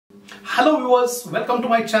Hello viewers, welcome to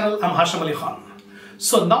my channel. I'm Hasham Ali Khan.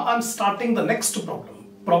 So now I'm starting the next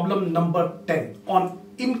problem number 10 on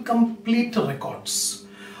incomplete records.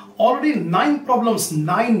 Already 9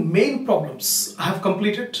 main problems I have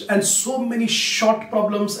completed, and so many short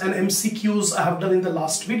problems and MCQs I have done in the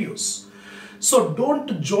last videos. So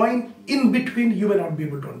don't join in between, you may not be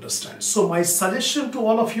able to understand. So my suggestion to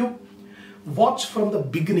all of you, watch from the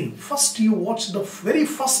beginning. First you watch the very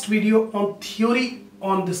first video on theory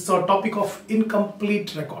on this topic of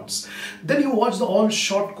incomplete records. Then you watch the all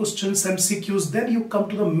short questions, MCQs, then you come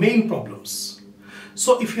to the main problems.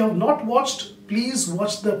 So if you have not watched, please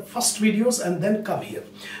watch the first videos and then come here.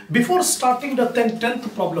 Before starting the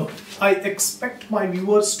 10th problem, I expect my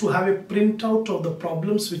viewers to have a printout of the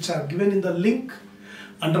problems which I have given in the link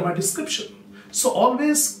under my description. So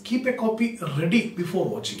always keep a copy ready before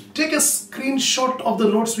watching. Take a screenshot of the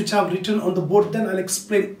notes which I have written on the board, then I'll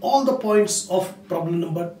explain all the points of problem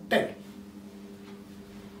number 10.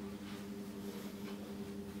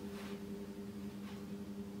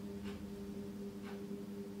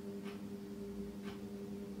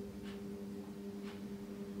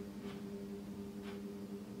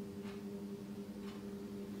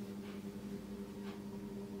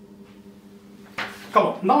 Come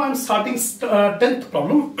on, now I'm starting 10th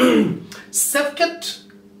problem. Sevket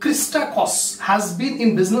Christakos has been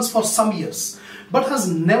in business for some years but has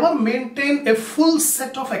never maintained a full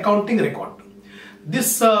set of accounting record.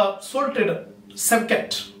 This sole trader,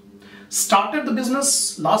 Sevket, started the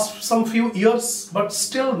business last some few years but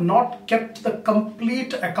still not kept the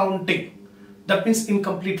complete accounting. That means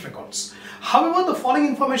incomplete records. However, the following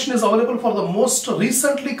information is available for the most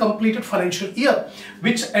recently completed financial year,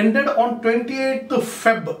 which ended on 28th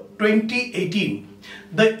Feb 2018.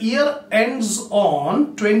 The year ends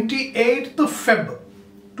on 28th Feb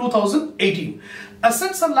 2018.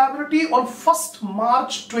 Assets and liability on 1st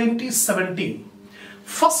March 2017.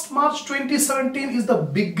 1st March 2017 is the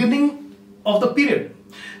beginning of the period,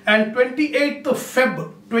 and 28th Feb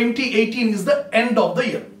 2018 is the end of the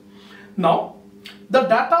year. Now, the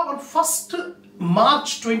data on 1st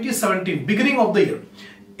March 2017, beginning of the year,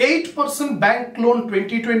 8% bank loan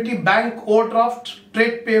 2020, bank overdraft,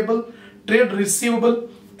 trade payable, trade receivable,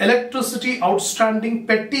 electricity outstanding,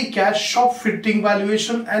 petty cash, shop fitting,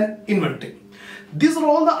 valuation and inventory. These are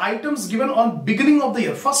all the items given on beginning of the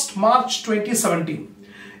year, 1st March 2017.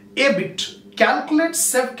 EBIT, calculate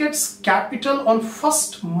Sevket's capital on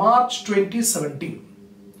 1st March 2017.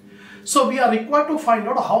 So we are required to find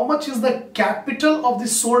out how much is the capital of the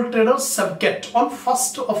sole trader Sevket on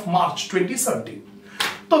 1st of March 2017.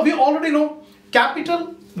 So we already know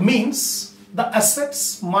capital means the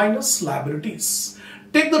assets minus liabilities.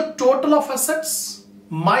 Take the total of assets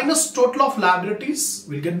minus total of liabilities,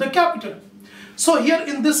 we'll get the capital. So here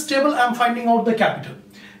in this table I am finding out the capital.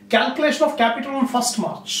 Calculation of capital on 1st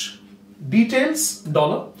March. Details,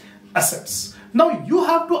 dollar, assets. Now you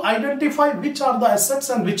have to identify which are the assets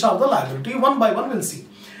and which are the liability. One by one we'll see.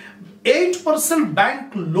 8%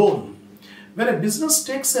 bank loan. When a business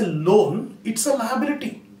takes a loan, it's a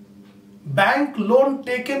liability. Bank loan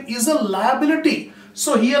taken is a liability.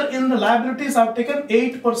 So here in the liabilities I've taken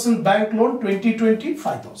 8% bank loan 2020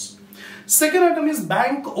 5,000. Second item is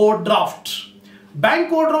bank overdraft. Bank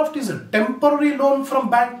overdraft is a temporary loan from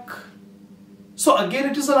bank. So again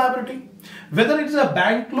it is a liability. Whether it is a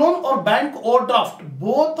bank loan or bank overdraft,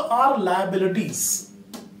 both are liabilities.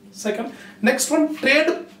 Second, next one,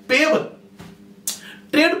 trade payable.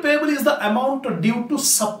 Trade payable is the amount due to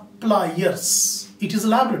suppliers. It is a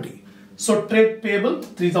liability. So trade payable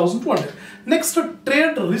 3,200. Next,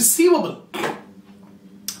 trade receivable.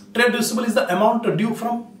 Trade receivable is the amount due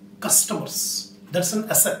from customers. That's an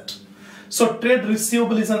asset. So trade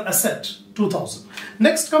receivable is an asset, 2,000.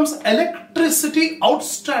 Next comes electricity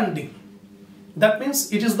outstanding. That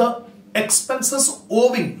means it is the expenses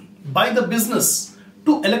owing by the business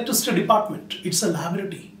to electricity department. It's a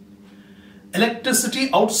liability. Electricity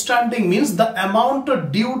outstanding means the amount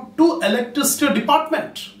due to electricity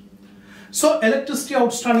department. So electricity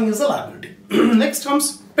outstanding is a liability. Next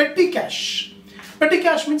comes petty cash. Petty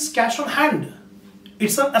cash means cash on hand.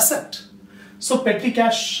 It's an asset. So petty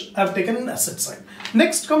cash I have taken in asset side.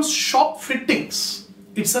 Next comes shop fittings.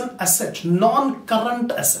 It's an asset,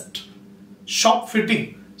 non-current asset. Shop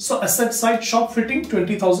fitting. So asset side shop fitting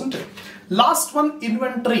 20,000. Last one,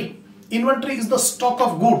 inventory. Inventory is the stock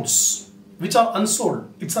of goods which are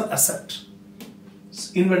unsold. It's an asset.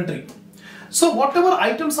 It's inventory. So whatever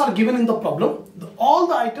items are given in the problem, all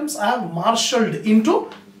the items I have marshaled into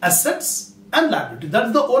assets and liability.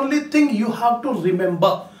 That's the only thing you have to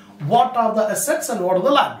remember. What are the assets and what are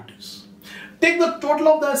the liabilities? Take the total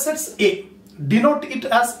of the assets A. denote it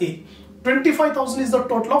as A. 25,000 is the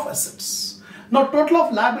total of assets. Now total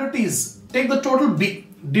of liabilities, take the total B,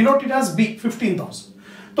 denote it as B, 15,000.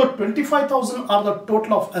 So 25,000 are the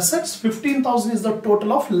total of assets, 15,000 is the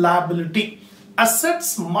total of liability.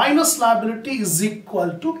 Assets minus liability is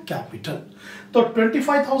equal to capital. So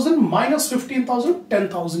 25,000 minus 15,000,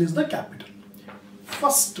 10,000 is the capital.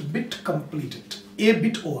 First bit completed, A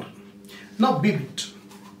bit over. Now B bit.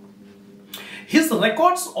 His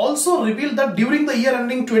records also reveal that during the year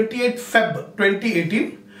ending 28 Feb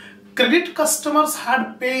 2018, credit customers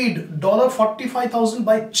had paid $45,000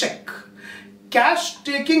 by check. Cash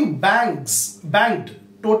taking banked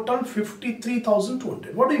total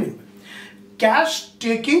 53,200. What do you mean? Cash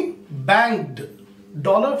taking banked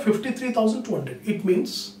 $53,200. It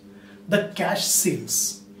means the cash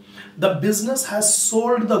sales. The business has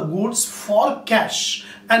sold the goods for cash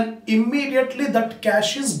and immediately that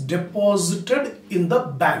cash is deposited in the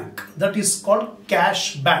bank. That is called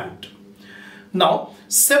cash banked. Now,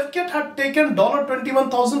 Sevket had taken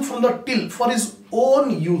 $21,000 from the till for his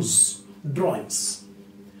own use, drawings.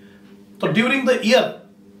 So during the year,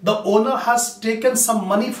 the owner has taken some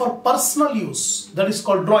money for personal use, that is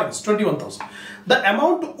called drawings, 21,000. The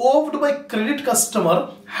amount owed by credit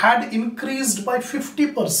customer had increased by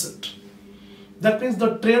 50%. That means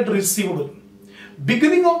the trade receivable.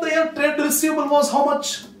 Beginning of the year, trade receivable was how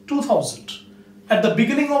much? 2,000. At the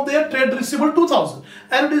beginning of the year, trade receivable 2,000.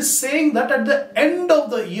 And it is saying that at the end of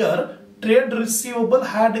the year, trade receivable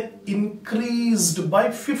had increased by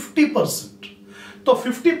 50%. So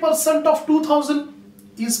 50% of 2,000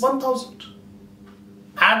 is 1,000.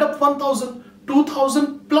 Add up 1,000,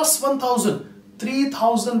 2,000 plus 1,000,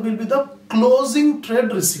 3,000 will be the closing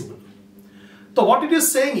trade receivable. So what it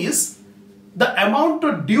is saying is the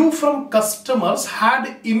amount due from customers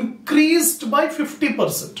had increased by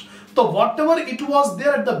 50%. So whatever it was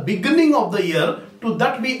there at the beginning of the year, to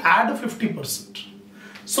that we add 50%.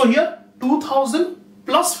 So here 2,000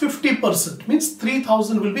 plus 50% means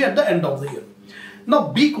 3,000 will be at the end of the year. Now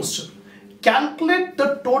B question. Calculate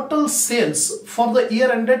the total sales for the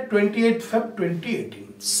year ended 28 Feb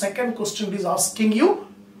 2018. Second question is asking you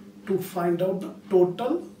to find out the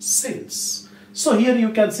total sales. So here you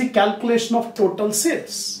can see calculation of total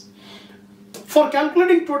sales. For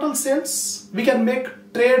calculating total sales, we can make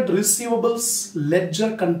trade receivables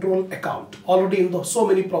ledger control account. Already in so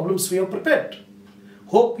many problems we have prepared.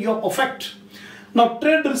 Hope you are perfect. Now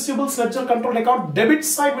trade receivables ledger control account, debit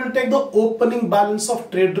side will take the opening balance of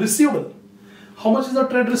trade receivable. How much is the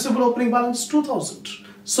trade receivable opening balance? 2,000.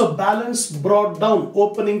 So balance brought down,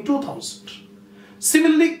 opening 2,000.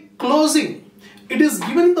 Similarly, closing. It is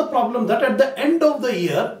given in the problem that at the end of the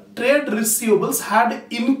year, trade receivables had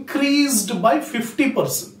increased by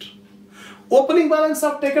 50%. Opening balance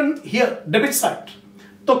are taken here, debit side.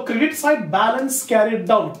 So credit side balance carried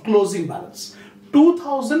down, closing balance.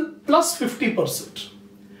 2,000 plus 50%.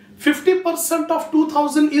 50% of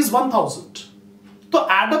 2,000 is 1,000. So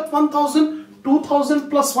add up 1,000, 2,000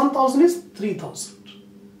 plus 1,000 is 3,000.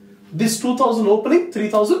 This 2,000 opening,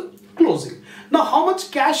 3,000 closing. Now how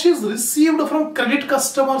much cash is received from credit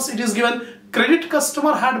customers? It is given credit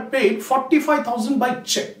customer had paid 45,000 by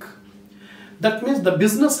check. That means the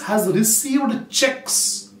business has received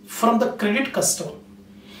checks from the credit customer.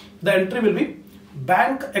 The entry will be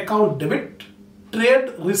bank account debit,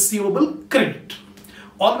 trade receivable credit.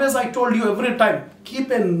 Always I told you every time,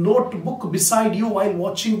 keep a notebook beside you while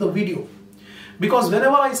watching the video. Because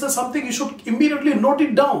whenever I say something, you should immediately note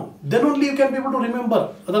it down. Then only you can be able to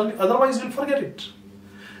remember. Otherwise, you'll forget it.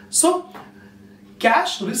 So,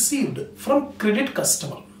 cash received from credit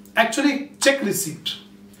customer. Actually, check received.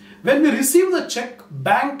 When we receive the check,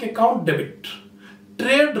 bank account debit.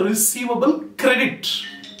 Trade receivable credit.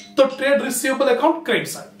 So, trade receivable account credit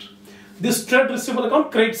side. This trade receivable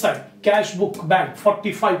account credit side. Cash book bank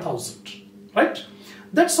 45,000. Right?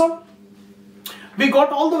 That's all. We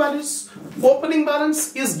got all the values. Opening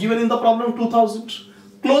balance is given in the problem 2,000.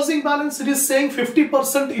 Closing balance, it is saying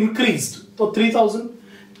 50% increased. So 3,000.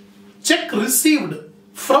 Check received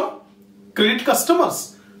from credit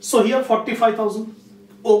customers. So here 45,000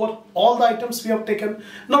 over all the items we have taken.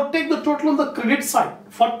 Now take the total on the credit side.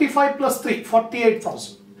 45 plus 3,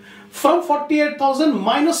 48,000. From 48,000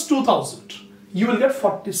 minus 2,000, you will get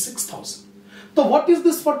 46,000. So what is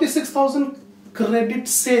this 46,000? Credit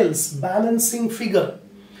sales, balancing figure.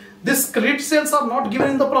 This credit sales are not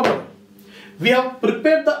given in the problem. We have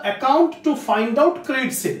prepared the account to find out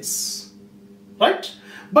credit sales, right?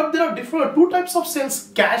 But there are two types of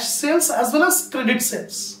sales, cash sales as well as credit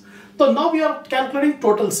sales. So now we are calculating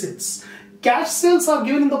total sales. Cash sales are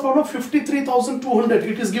given in the problem 53,200.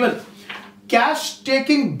 It is given. cash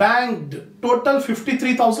taking banked total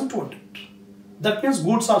 53,200. That means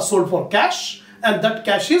goods are sold for cash and that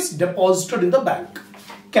cash is deposited in the bank.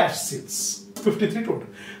 Cash sales 53,200.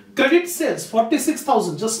 Credit sales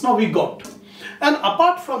 46,000, just now we got. And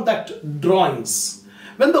apart from that, drawings.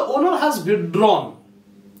 When the owner has withdrawn,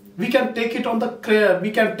 we can take it on the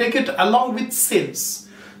we can take it along with sales.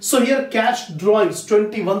 So here cash drawings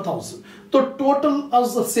 21,000. So total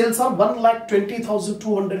as the sales are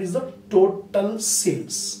 1,20,200 is the total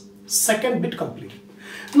sales. Second bit completed.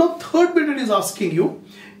 Now third bit it is asking you,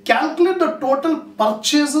 calculate the total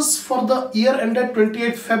purchases for the year ended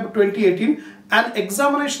 28 Feb 2018 and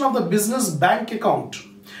examination of the business bank account.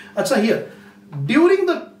 Acha here, during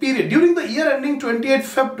the period, during the year ending 28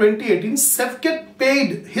 Feb 2018, Sefket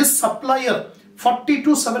paid his supplier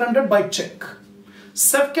 42,700 by check.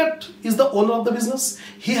 Sefket is the owner of the business.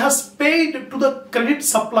 He has paid to the credit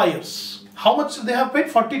suppliers. How much they have paid?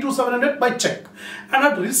 42,700 by check, and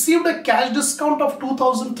had received a cash discount of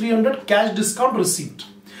 2,300 cash discount received.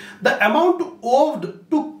 The amount owed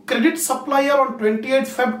to credit supplier on 28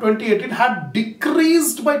 Feb 2018 had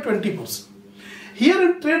decreased by 20%. Here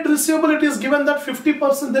in trade receivable it is given that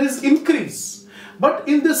 50% there is increase, but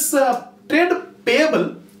in this trade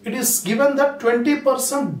payable it is given that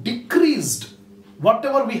 20% decreased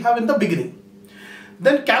whatever we have in the beginning.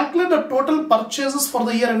 Then calculate the total purchases for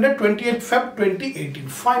the year ended 28 Feb 2018.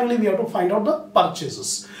 Finally we have to find out the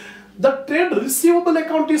purchases. The trade receivable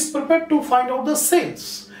account is prepared to find out the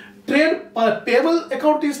sales. Trade payable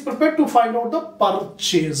account is prepared to find out the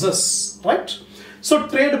purchases, right? So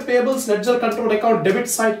trade payables, ledger control account, debit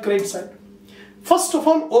side, credit side. First of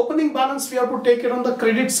all, opening balance we have to take it on the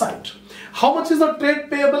credit side. How much is the trade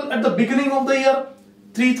payable at the beginning of the year?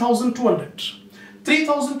 3,200.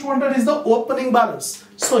 3,200 is the opening balance.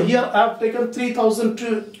 So here I have taken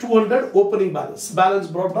 3,200 opening balance. Balance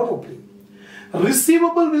brought down opening.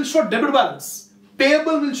 Receivable will show debit balance.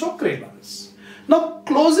 Payable will show credit balance. Now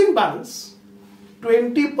closing balance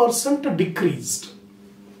 20% decreased.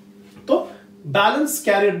 So balance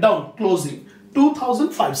carried down closing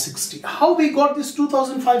 2,560. How we got this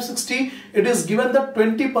 2,560? It is given that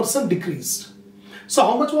 20% decreased. So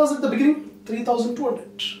how much was at the beginning?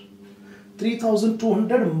 3,200.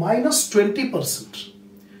 3,200 minus 20%.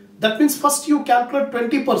 That means first you calculate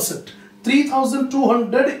 20%.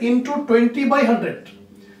 3,200 into 20 by 100.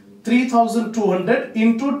 3,200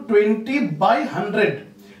 into 20 by 100.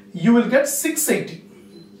 You will get 680.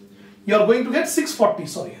 You are going to get 640.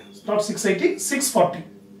 Sorry, not 680, 640.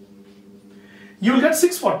 You will get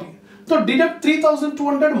 640. So deduct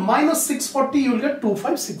 3,200 minus 640. You will get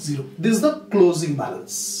 2,560. This is the closing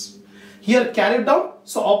balance. Here carried down,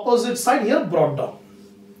 so opposite side here brought down.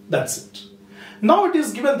 That's it. Now it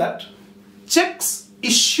is given that checks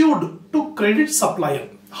issued to credit supplier.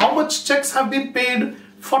 How much checks have been paid?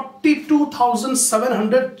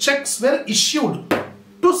 42,700 checks were issued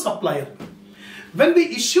to supplier. When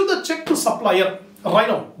we issue the check to supplier, write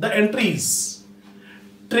down the entries: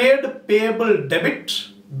 trade payable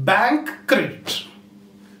debit, bank credit.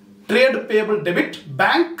 Trade payable debit,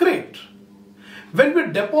 bank credit. When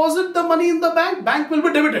we deposit the money in the bank, bank will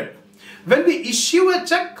be debited. When we issue a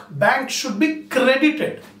check, bank should be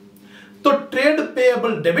credited. So trade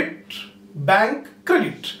payable debit, bank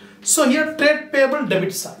credit. So here trade payable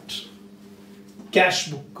debit side. Cash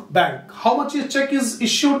book, bank. How much a check is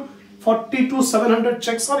issued? 42,700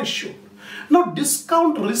 checks are issued. Now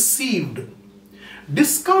discount received.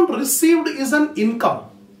 Discount received is an income,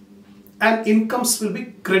 and incomes will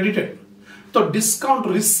be credited. So discount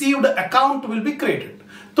received account will be created.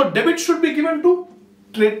 So debit should be given to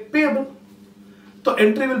trade payable. So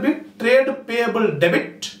entry will be trade payable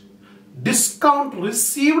debit, discount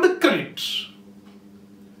received credit.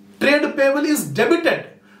 Trade payable is debited.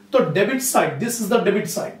 So debit side, this is the debit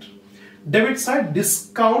side. Debit side,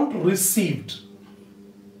 discount received.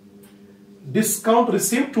 Discount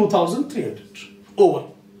received 2,300 over.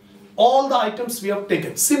 All the items we have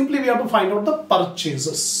taken. Simply we have to find out the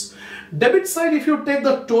purchases. Debit side, if you take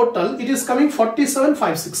the total, it is coming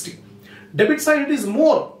 47,560. Debit side, it is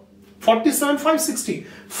more, 47,560.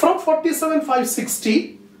 From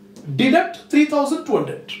 47,560, deduct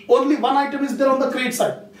 3,200. Only one item is there on the credit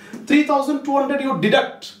side. 3,200 you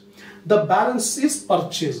deduct. The balance is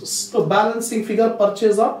purchases. The balancing figure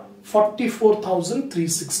purchase are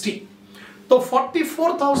 44,360. So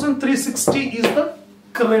 44,360 is the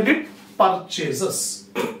credit purchases.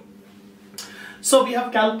 So we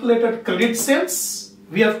have calculated credit sales,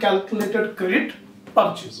 we have calculated credit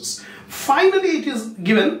purchases. Finally, it is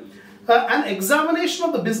given an examination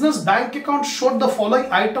of the business bank account showed the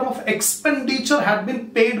following item of expenditure had been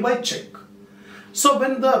paid by check. So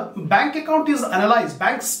when the bank account is analyzed,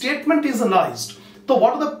 bank statement is analyzed, so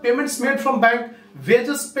what are the payments made from bank?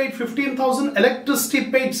 Wages paid 15,000, electricity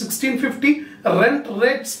paid 1650, rent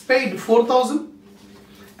rates paid 4,000.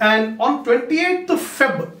 And on 28th of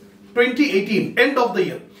Feb 2018, end of the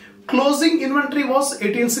year, closing inventory was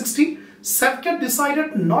 1860. Safket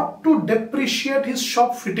decided not to depreciate his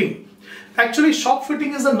shop fitting. Actually, shop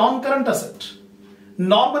fitting is a non-current asset.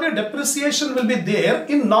 Normally, depreciation will be there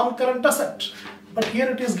in non-current asset. But here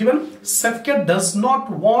it is given, Safket does not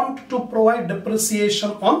want to provide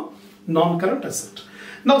depreciation on non-current asset.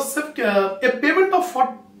 Now, a payment of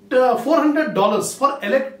 $400 for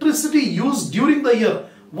electricity used during the year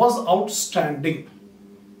was outstanding.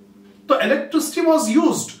 The electricity was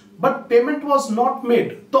used, but payment was not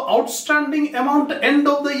made. The outstanding amount end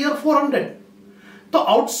of the year 400. The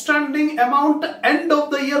outstanding amount end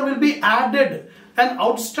of the year will be added, and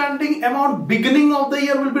outstanding amount beginning of the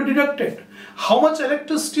year will be deducted. How much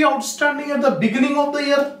electricity outstanding at the beginning of the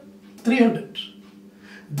year? 300.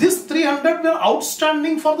 This 300 were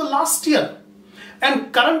outstanding for the last year,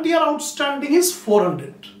 and current year outstanding is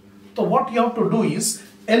 400. So what you have to do is,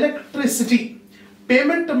 electricity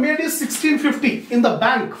payment made is 1650 in the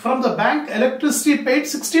bank. From the bank, electricity paid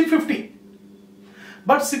 1650.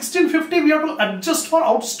 But 1650 we have to adjust for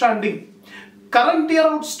outstanding. Current year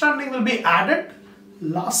outstanding will be added.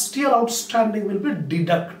 Last year outstanding will be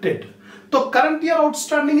deducted. So current year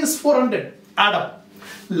outstanding is 400. Add up.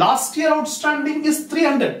 Last year outstanding is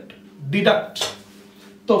 300. Deduct.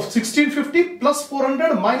 So 1650 plus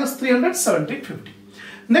 400 minus 300, 1750.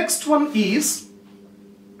 Next one is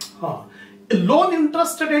loan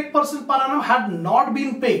interest at 8% per annum had not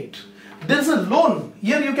been paid. There is a loan.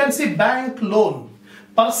 Here you can see bank loan.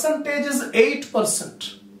 Percentage is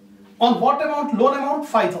 8%. On what amount? Loan amount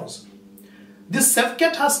 5,000. This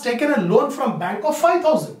Safket has taken a loan from bank of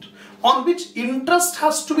 5,000, on which interest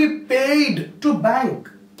has to be paid to bank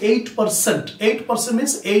 8%. 8%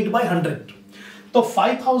 means 8 by 100. So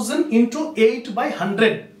 5,000 into 8 by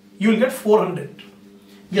 100, you will get 400.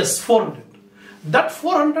 Yes, 400. That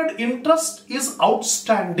 400 interest is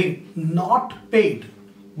outstanding, not paid,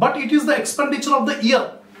 but it is the expenditure of the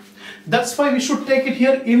year. That's why we should take it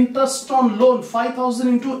here, interest on loan 5,000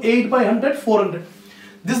 into 8 by 100, 400.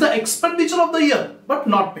 This is the expenditure of the year, but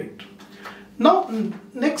not paid. Now,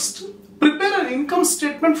 next, prepare an income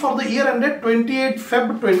statement for the year ended 28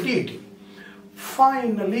 Feb 2018.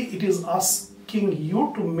 Finally, it is asking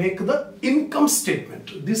you to make the income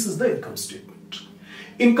statement. This is the income statement.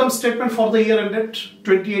 Income statement for the year ended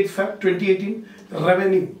 28 Feb 2018.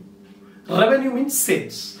 Revenue. Revenue means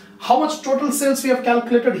sales. How much total sales we have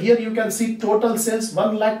calculated? Here you can see total sales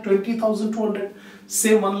 1,20,200.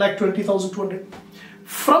 Say 1,20,200.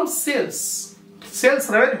 From sales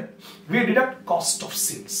revenue, we deduct cost of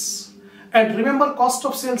sales. And remember, cost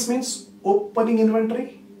of sales means opening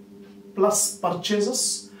inventory plus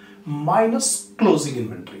purchases minus closing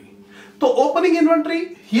inventory. So opening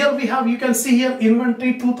inventory, here we have, you can see here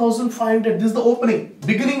inventory 2,500. This is the opening,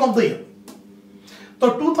 beginning of the year.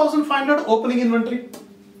 So 2,500 opening inventory.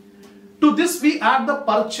 To this we add the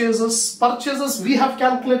purchases. Purchases we have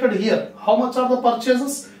calculated here. How much are the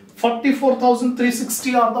purchases?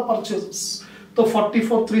 44,360 are the purchases. So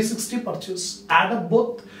 44,360 purchase. Add up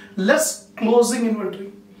both. Less closing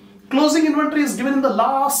inventory. Closing inventory is given in the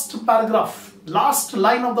last paragraph. Last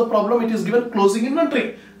line of the problem, it is given closing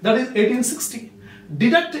inventory. That is 1860.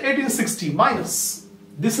 Deduct 1860 minus.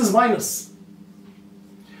 This is minus.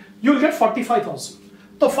 You will get 45,000.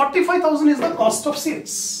 So 45,000 is the cost of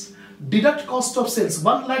sales. Deduct cost of sales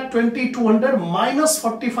 1,20,200 minus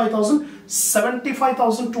 45,000.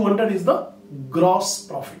 75,200 is the gross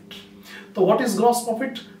profit. So what is gross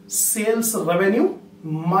profit? Sales revenue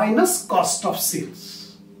minus cost of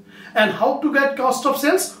sales. And how to get cost of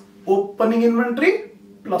sales? Opening inventory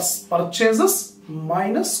plus purchases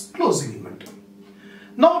minus closing inventory.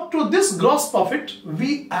 Now to this gross profit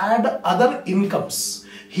we add other incomes.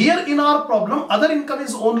 Here in our problem, other income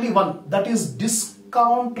is only one, that is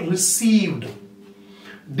discount received.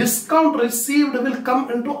 Discount received will come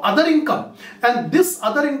into other income, and this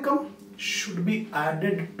other income should be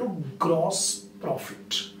added to gross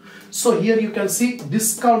profit. So here you can see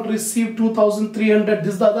discount received 2,300,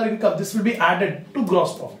 this is the other income, this will be added to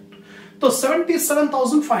gross profit. So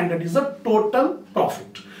 77,500 is the total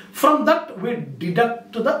profit. From that we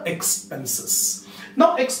deduct the expenses.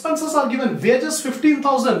 Now expenses are given, wages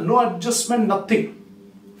 15,000, no adjustment, nothing.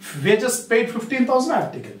 Wages paid 15,000 I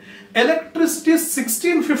have taken. Electricity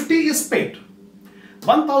 1650 is paid.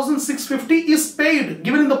 1,650 is paid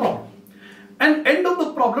given in the problem. And end of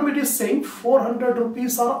the problem it is saying 400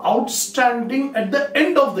 rupees are outstanding at the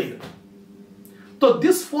end of the year. So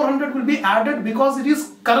this 400 will be added because it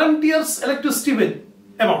is current year's electricity bill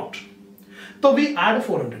amount. So we add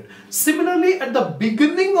 400. Similarly, at the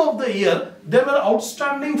beginning of the year, there were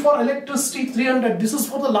outstanding for electricity 300. This is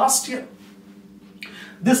for the last year.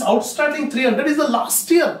 This outstanding 300 is the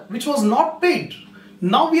last year which was not paid.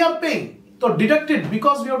 Now we are paying. So deduct it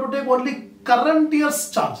because we have to take only current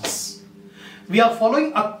year's charges. We are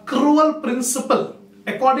following accrual principle.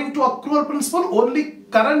 According to accrual principle, only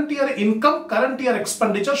current year income, current year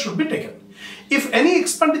expenditure should be taken. If any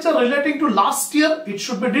expenditure relating to last year, it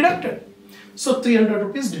should be deducted. So 300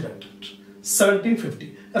 rupees deducted.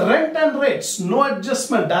 1750. Rent and rates, no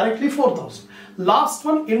adjustment, directly 4000. Last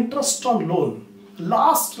one, interest on loan.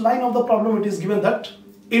 Last line of the problem, it is given that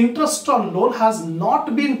interest on loan has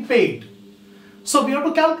not been paid. So we have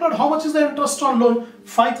to calculate how much is the interest on loan.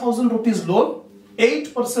 5000 rupees loan,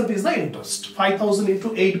 8% is the interest. 5000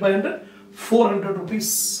 into 8 by 100, 400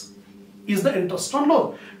 rupees is the interest on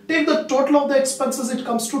loan. Take the total of the expenses, it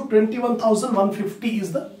comes to 21,150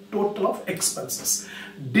 is the total of expenses.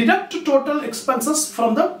 Deduct total expenses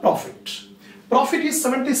from the profit. Profit is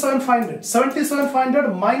 77,500.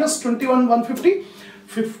 77,500 minus 21,150,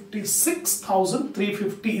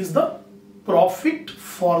 56,350 is the profit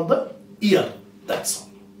for the year. That's all.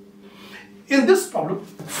 In this problem,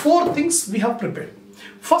 4 things we have prepared.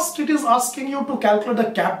 First, it is asking you to calculate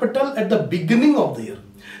the capital at the beginning of the year.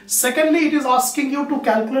 Secondly, it is asking you to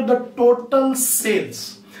calculate the total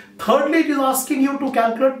sales. Thirdly, it is asking you to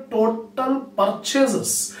calculate total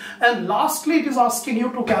purchases. And lastly, it is asking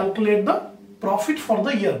you to calculate the profit for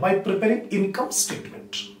the year by preparing income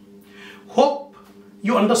statement. Hope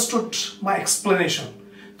you understood my explanation.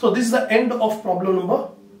 So this is the end of problem number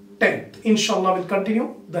 10th. Inshallah, we'll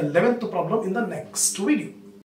continue the 11th problem in the next video.